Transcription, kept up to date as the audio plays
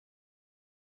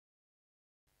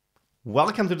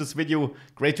Welcome to this video,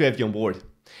 great to have you on board.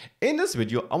 In this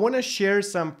video, I want to share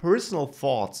some personal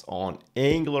thoughts on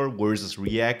Angular versus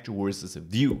React versus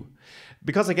Vue.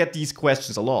 Because I get these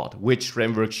questions a lot. Which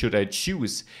framework should I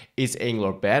choose? Is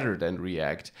Angular better than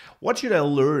React? What should I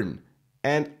learn?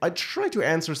 And I try to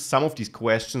answer some of these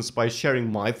questions by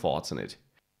sharing my thoughts on it.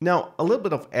 Now, a little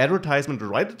bit of advertisement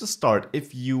right at the start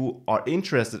if you are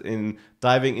interested in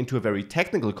diving into a very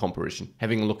technical comparison,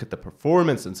 having a look at the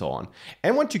performance and so on,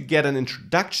 and want to get an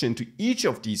introduction to each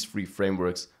of these three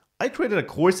frameworks. I created a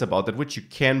course about that which you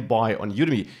can buy on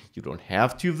Udemy. You don't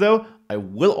have to though. I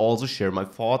will also share my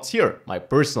thoughts here, my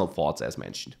personal thoughts as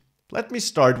mentioned. Let me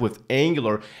start with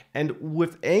Angular, and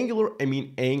with Angular I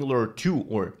mean Angular 2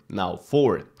 or now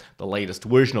 4, the latest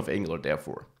version of Angular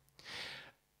therefore.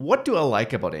 What do I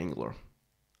like about Angular?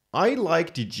 I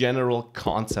like the general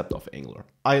concept of Angular.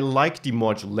 I like the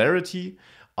modularity.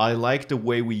 I like the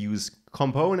way we use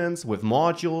components with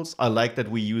modules. I like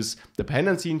that we use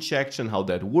dependency injection, how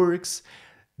that works.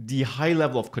 The high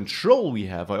level of control we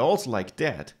have, I also like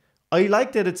that. I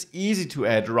like that it's easy to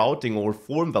add routing or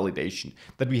form validation,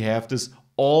 that we have this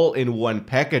all in one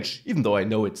package, even though I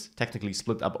know it's technically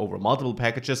split up over multiple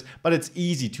packages, but it's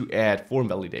easy to add form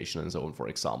validation and so on, for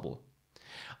example.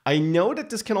 I know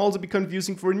that this can also be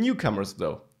confusing for newcomers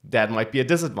though. That might be a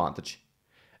disadvantage.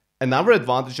 Another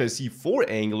advantage I see for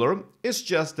Angular is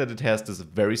just that it has this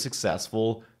very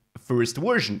successful first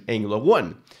version, Angular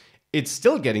 1. It's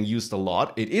still getting used a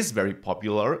lot, it is very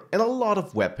popular, and a lot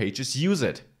of web pages use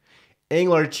it.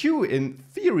 Angular 2, in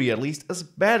theory at least, is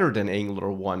better than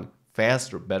Angular 1,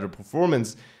 faster, better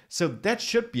performance, so that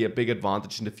should be a big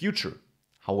advantage in the future.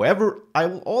 However, I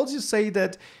will also say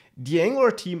that the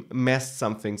Angular team messed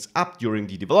some things up during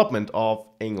the development of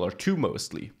Angular 2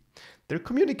 mostly. Their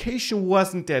communication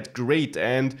wasn't that great,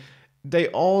 and they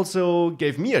also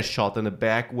gave me a shot in the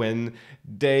back when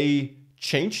they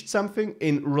changed something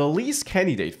in release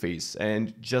candidate phase.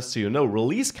 And just so you know,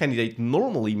 release candidate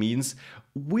normally means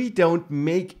we don't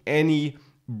make any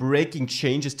breaking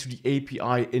changes to the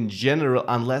API in general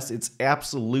unless it's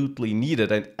absolutely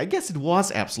needed. And I guess it was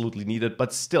absolutely needed,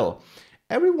 but still.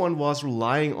 Everyone was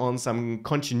relying on some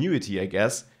continuity, I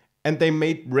guess, and they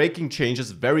made breaking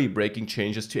changes, very breaking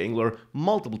changes to Angular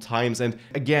multiple times, and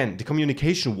again, the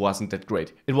communication wasn't that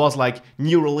great. It was like,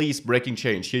 new release, breaking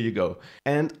change, here you go.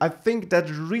 And I think that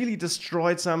really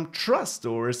destroyed some trust,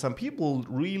 or some people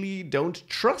really don't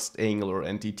trust Angular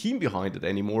and the team behind it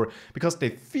anymore, because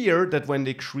they fear that when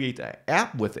they create an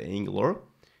app with Angular,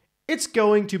 it's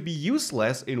going to be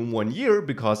useless in 1 year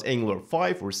because Angular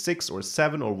 5 or 6 or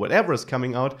 7 or whatever is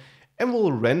coming out and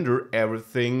will render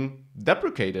everything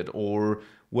deprecated or,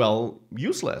 well,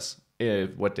 useless,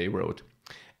 what they wrote.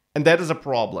 And that is a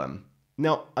problem.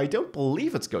 Now, I don't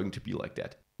believe it's going to be like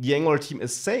that. The Angular team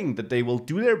is saying that they will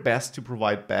do their best to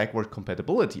provide backward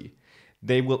compatibility.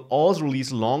 They will also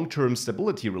release long-term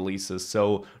stability releases,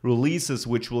 so releases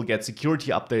which will get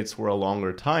security updates for a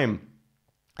longer time.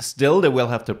 Still, they will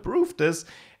have to prove this,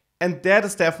 and that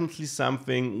is definitely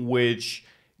something which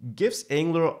gives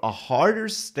Angular a harder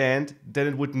stand than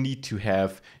it would need to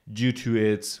have due to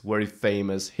its very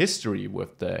famous history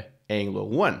with the Angular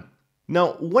 1.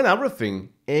 Now, one other thing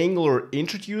Angular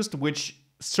introduced, which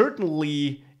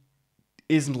certainly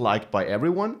isn't liked by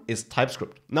everyone, is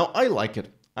Typescript. Now, I like it.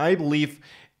 I believe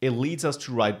it leads us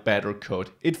to write better code.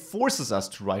 It forces us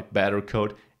to write better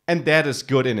code, and that is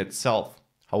good in itself.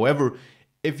 However,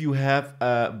 if you have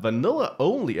a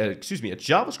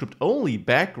JavaScript only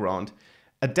background,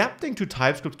 adapting to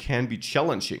TypeScript can be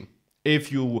challenging.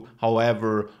 If you,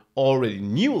 however, already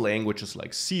knew languages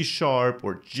like C#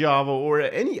 or Java or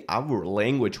any other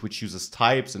language which uses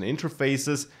types and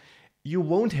interfaces, you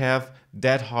won't have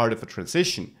that hard of a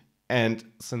transition. And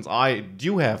since I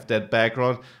do have that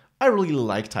background, I really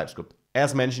like TypeScript.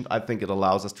 As mentioned, I think it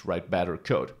allows us to write better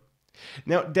code.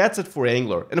 Now, that's it for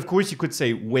Angular. And of course, you could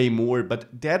say way more,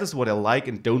 but that is what I like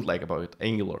and don't like about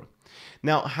Angular.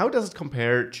 Now, how does it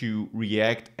compare to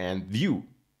React and Vue?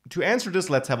 To answer this,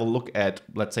 let's have a look at,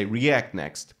 let's say, React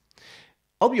next.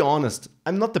 I'll be honest,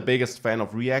 I'm not the biggest fan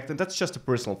of React, and that's just a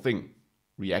personal thing.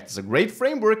 React is a great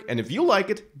framework, and if you like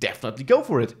it, definitely go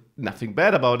for it. Nothing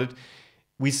bad about it.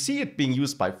 We see it being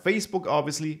used by Facebook,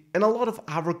 obviously, and a lot of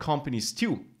other companies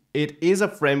too. It is a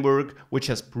framework which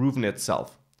has proven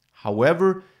itself.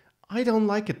 However, I don't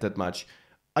like it that much.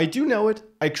 I do know it,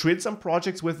 I create some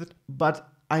projects with it, but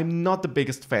I'm not the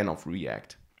biggest fan of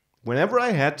React. Whenever I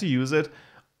had to use it,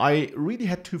 I really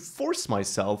had to force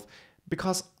myself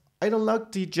because I don't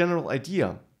like the general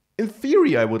idea. In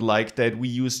theory, I would like that we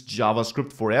use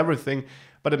JavaScript for everything,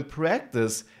 but in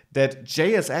practice, That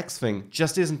JSX thing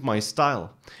just isn't my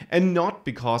style. And not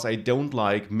because I don't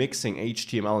like mixing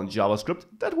HTML and JavaScript.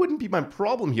 That wouldn't be my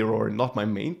problem here, or not my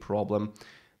main problem.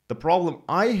 The problem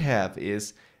I have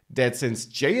is that since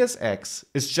JSX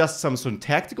is just some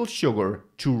syntactical sugar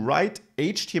to write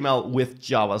HTML with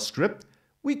JavaScript,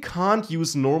 we can't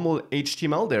use normal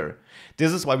HTML there.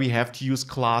 This is why we have to use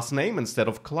class name instead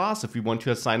of class if we want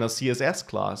to assign a CSS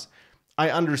class. I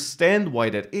understand why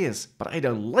that is, but I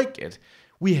don't like it.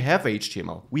 We have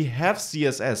HTML, we have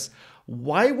CSS.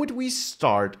 Why would we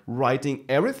start writing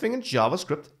everything in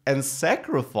JavaScript and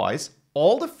sacrifice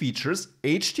all the features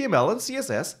HTML and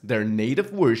CSS, their native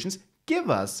versions, give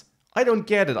us? I don't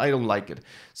get it, I don't like it.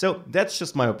 So that's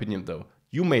just my opinion though.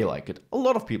 You may like it, a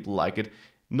lot of people like it,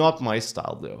 not my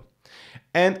style though.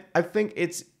 And I think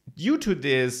it's due to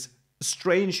this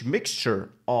strange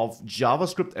mixture of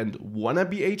JavaScript and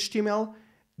wannabe HTML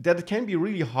that it can be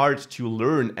really hard to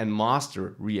learn and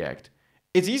master React.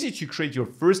 It's easy to create your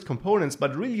first components,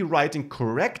 but really writing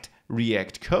correct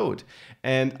React code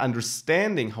and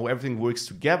understanding how everything works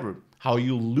together, how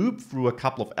you loop through a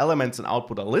couple of elements and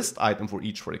output a list item for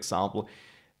each, for example,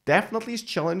 definitely is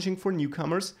challenging for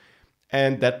newcomers.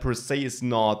 And that per se is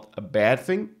not a bad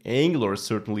thing. Angular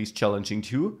certainly is challenging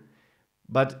too.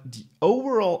 But the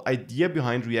overall idea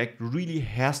behind React really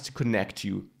has to connect to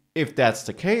you. If that's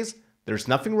the case, there's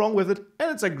nothing wrong with it, and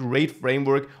it's a great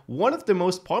framework, one of the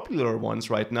most popular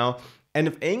ones right now. And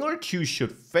if Angular 2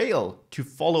 should fail to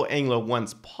follow Angular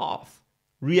 1's path,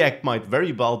 React might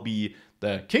very well be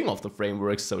the king of the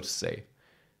frameworks, so to say.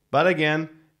 But again,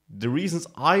 the reasons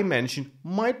I mentioned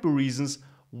might be reasons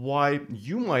why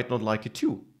you might not like it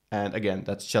too. And again,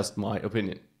 that's just my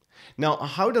opinion. Now,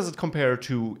 how does it compare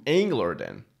to Angular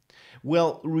then?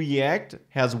 Well, React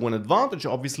has one advantage,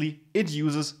 obviously, it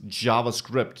uses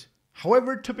JavaScript.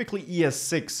 However, typically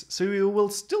ES6, so you will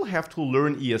still have to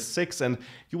learn ES6 and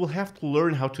you will have to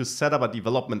learn how to set up a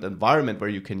development environment where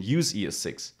you can use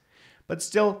ES6. But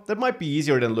still, that might be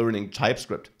easier than learning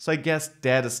TypeScript, so I guess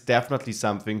that is definitely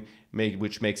something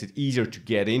which makes it easier to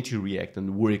get into React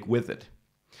and work with it.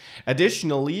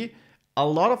 Additionally, a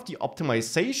lot of the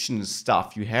optimization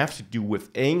stuff you have to do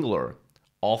with Angular,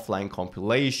 offline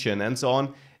compilation and so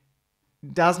on,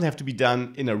 doesn't have to be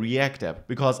done in a React app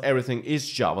because everything is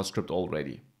JavaScript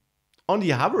already. On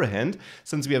the other hand,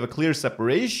 since we have a clear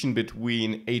separation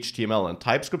between HTML and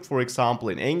TypeScript, for example,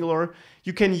 in Angular,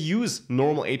 you can use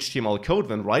normal HTML code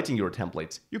when writing your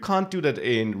templates. You can't do that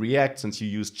in React since you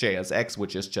use JSX,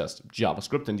 which is just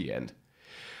JavaScript in the end.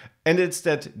 And it's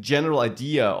that general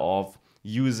idea of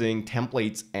using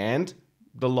templates and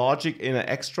the logic in an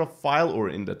extra file or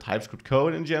in the TypeScript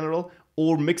code in general,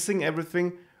 or mixing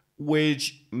everything,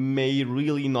 which may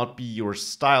really not be your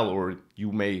style, or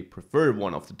you may prefer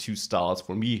one of the two styles.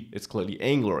 For me, it's clearly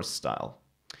Angular's style.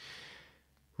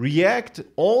 React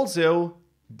also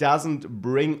doesn't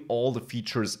bring all the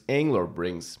features Angular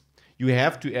brings. You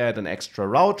have to add an extra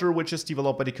router, which is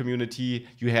developed by the community.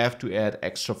 You have to add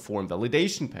extra form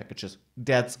validation packages.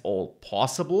 That's all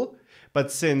possible.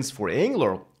 But since for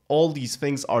Angular, all these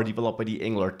things are developed by the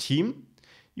Angular team,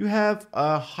 you have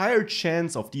a higher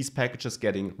chance of these packages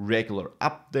getting regular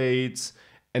updates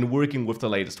and working with the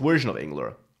latest version of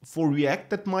Angular. For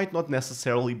React, that might not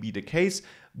necessarily be the case,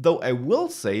 though I will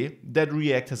say that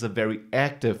React has a very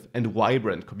active and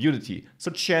vibrant community,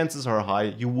 so chances are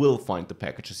high you will find the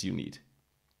packages you need.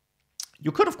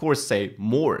 You could of course say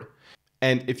more,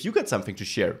 and if you got something to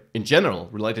share in general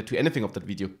related to anything of that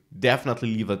video,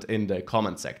 definitely leave it in the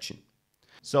comment section.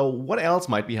 So what else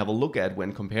might we have a look at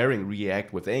when comparing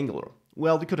React with Angular?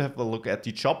 Well, we could have a look at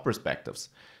the job perspectives.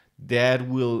 That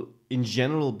will in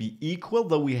general be equal,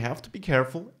 though we have to be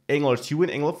careful. Angular 2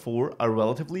 and Angular 4 are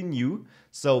relatively new,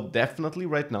 so definitely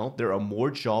right now there are more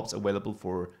jobs available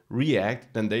for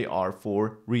React than they are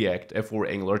for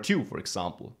Angular 2, for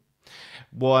example.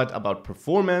 What about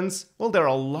performance? Well, there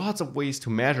are lots of ways to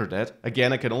measure that.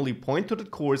 Again, I can only point to the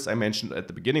course I mentioned at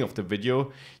the beginning of the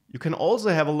video. You can also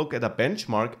have a look at a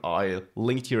benchmark I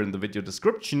linked here in the video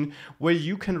description, where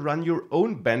you can run your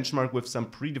own benchmark with some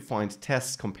predefined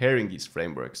tests comparing these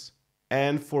frameworks.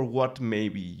 And for what may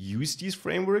we use these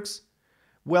frameworks?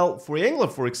 Well, for Angular,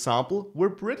 for example, we're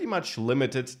pretty much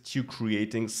limited to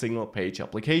creating single-page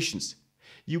applications.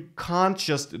 You can't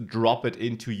just drop it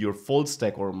into your full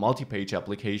stack or multi-page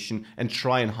application and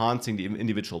try enhancing the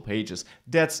individual pages.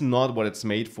 That's not what it's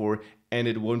made for, and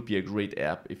it won't be a great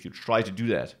app if you try to do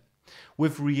that.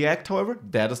 With React, however,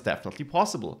 that is definitely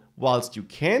possible. Whilst you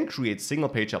can create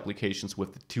single-page applications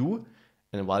with the two,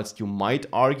 and whilst you might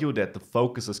argue that the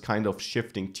focus is kind of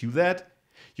shifting to that,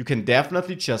 You can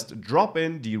definitely just drop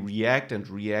in the React and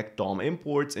React DOM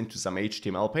imports into some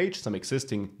HTML page, some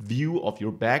existing view of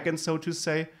your backend, so to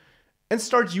say, and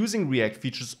start using React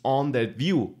features on that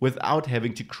view without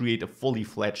having to create a fully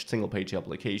fledged single page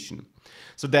application.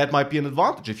 So that might be an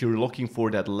advantage if you're looking for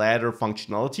that ladder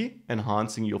functionality,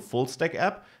 enhancing your full stack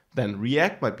app, then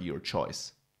React might be your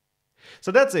choice.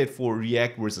 So that's it for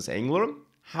React versus Angular.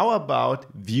 How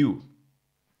about Vue?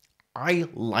 I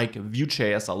like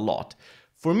Vue.js a lot.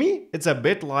 For me, it's a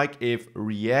bit like if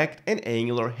React and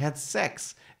Angular had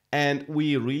sex. And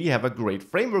we really have a great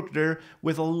framework there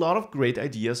with a lot of great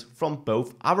ideas from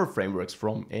both other frameworks,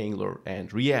 from Angular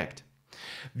and React.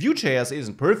 Vue.js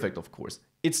isn't perfect, of course.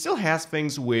 It still has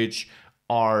things which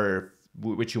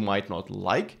you might not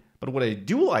like. But what I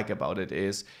do like about it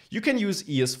is you can use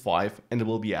ES5 and it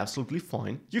will be absolutely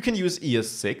fine. You can use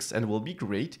ES6 and it will be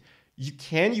great. You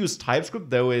can use Typescript,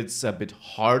 though it's a bit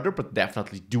harder, but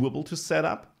definitely doable to set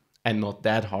up. And not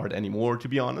that hard anymore, to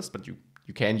be honest, but you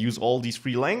can use all these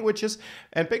free languages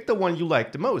and pick the one you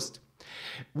like the most.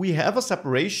 We have a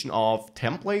separation of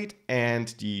template and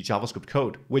the JavaScript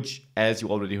code, which, as you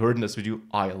already heard in this video,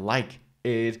 I like.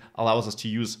 It allows us to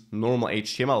use normal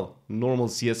HTML, normal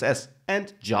CSS,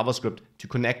 and JavaScript to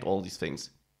connect all these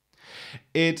things.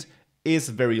 It is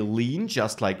very lean,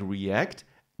 just like React,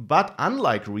 but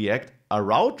unlike React, a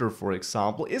router, for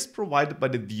example, is provided by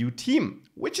the Vue team,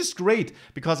 which is great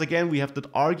because, again, we have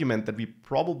that argument that we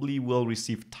probably will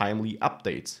receive timely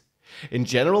updates. In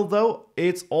general, though,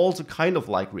 it's also kind of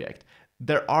like React.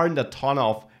 There aren't a ton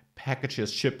of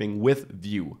packages shipping with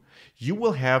Vue. You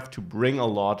will have to bring a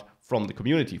lot from the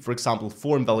community. For example,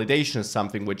 form validation is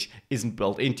something which isn't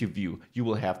built into Vue. You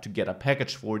will have to get a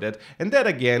package for that, and that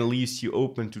again leaves you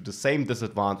open to the same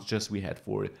disadvantages we had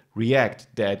for React,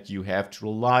 that you have to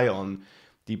rely on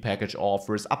the package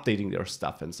authors updating their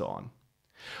stuff and so on.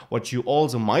 What you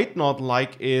also might not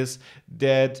like is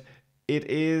that it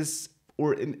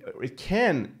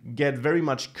can get very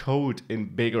much code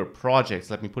in bigger projects.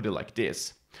 Let me put it like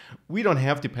this. We don't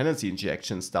have dependency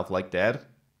injection, stuff like that.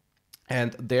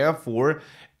 And therefore,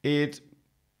 it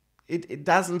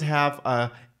doesn't have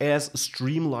a as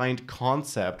streamlined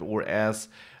concept or as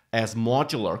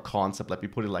modular concept, let me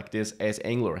put it like this, as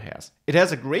Angular has. It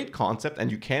has a great concept and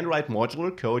you can write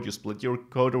modular code. You split your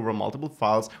code over multiple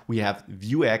files. We have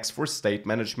Vuex for state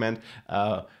management,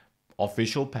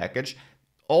 official package,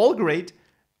 all great.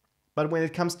 But when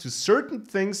it comes to certain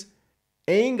things,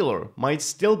 Angular might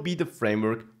still be the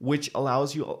framework which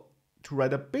allows you to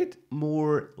write a bit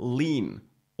more lean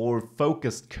or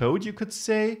focused code, you could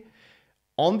say.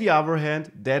 On the other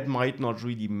hand, that might not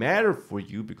really matter for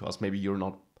you because maybe you're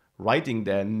not writing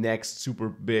the next super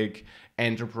big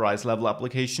enterprise level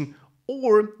application,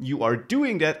 or you are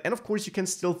doing that, and of course you can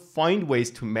still find ways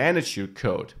to manage your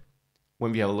code.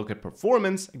 When we have a look at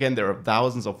performance, again, there are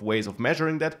thousands of ways of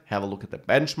measuring that. Have a look at the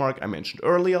benchmark I mentioned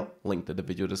earlier, linked in the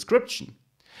video description.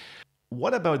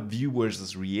 What about Vue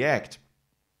versus React?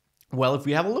 Well, if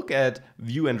we have a look at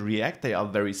Vue and React, they are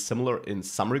very similar in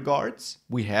some regards.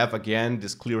 We have, again,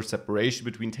 this clear separation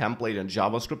between template and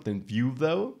JavaScript in Vue,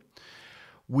 though.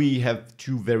 We have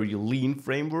two very lean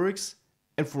frameworks.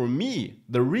 And for me,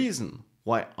 the reason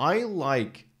why I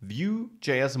like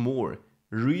Vue.js more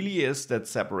really is that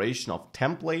separation of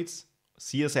templates,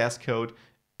 CSS code,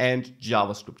 and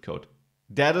JavaScript code.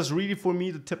 That is really, for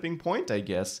me, the tipping point, I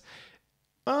guess.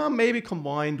 Maybe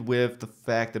combined with the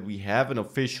fact that we have an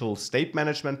official state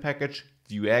management package,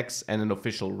 Vuex, and an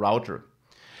official router.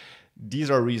 These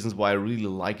are reasons why I really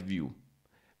like Vue.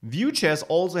 Vue.js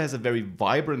also has a very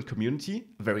vibrant community,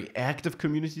 a very active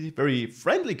community, very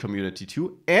friendly community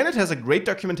too, and it has a great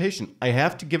documentation. I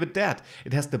have to give it that.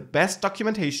 It has the best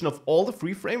documentation of all the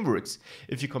free frameworks.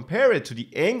 If you compare it to the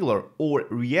Angular or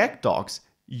React docs,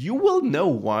 you will know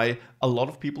why a lot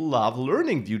of people love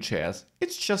learning Vue.js.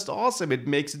 It's just awesome. It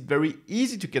makes it very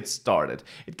easy to get started.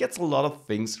 It gets a lot of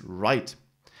things right.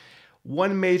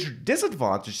 One major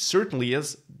disadvantage certainly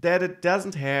is that it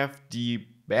doesn't have the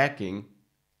backing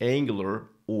Angular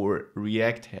or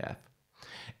React have.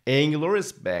 Angular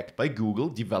is backed by Google,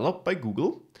 developed by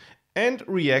Google, and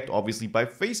React obviously by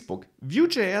Facebook.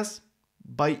 Vue.js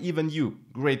by even you.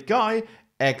 Great guy,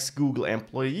 ex-Google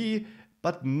employee,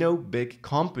 but no big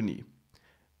company.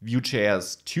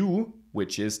 Vue.js 2,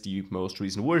 which is the most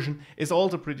recent version, is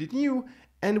also pretty new,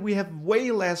 and we have way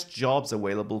less jobs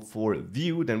available for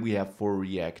Vue than we have for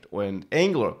React and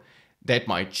Angular. That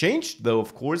might change though,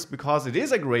 of course, because it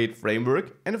is a great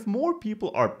framework, and if more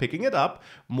people are picking it up,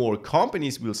 more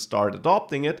companies will start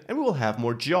adopting it and we will have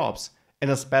more jobs. And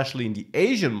especially in the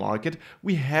Asian market,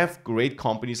 we have great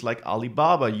companies like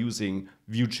Alibaba using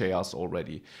Vue.js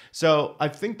already. So I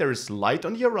think there is light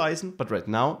on the horizon, but right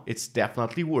now it's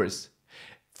definitely worse.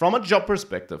 From a job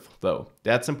perspective, though,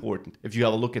 that's important. If you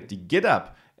have a look at the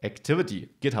GitHub activity,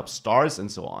 GitHub stars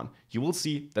and so on, you will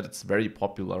see that it's very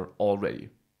popular already.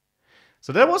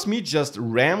 So that was me just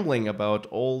rambling about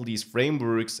all these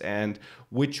frameworks and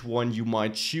which one you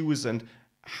might choose and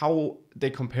how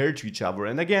they compare to each other.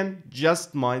 And again,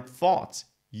 just my thoughts.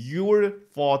 Your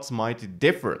thoughts might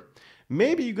differ.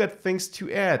 Maybe you got things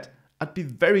to add. I'd be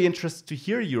very interested to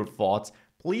hear your thoughts.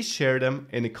 Please share them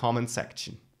in the comment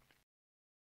section.